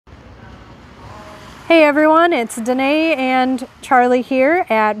Hey everyone, it's Danae and Charlie here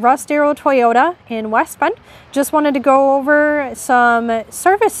at Russ Darrow Toyota in West Bend. Just wanted to go over some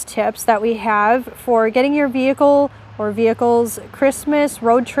service tips that we have for getting your vehicle or vehicles Christmas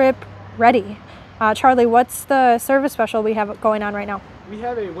road trip ready. Charlie, what's the service special we have going on right now? We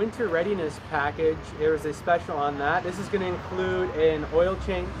have a winter readiness package. There's a special on that. This is going to include an oil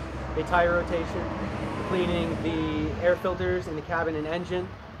change, a tire rotation, cleaning the air filters in the cabin and engine,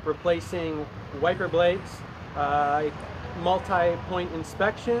 replacing wiper blades, multi-point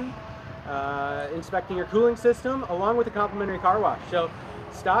inspection, inspecting your cooling system, along with a complimentary car wash. So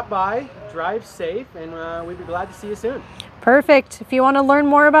stop by, drive safe, and we'd be glad to see you soon. Perfect. If you want to learn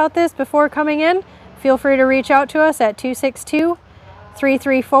more about this before coming in, feel free to reach out to us at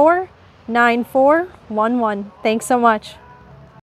 262-334-9411. Thanks so much.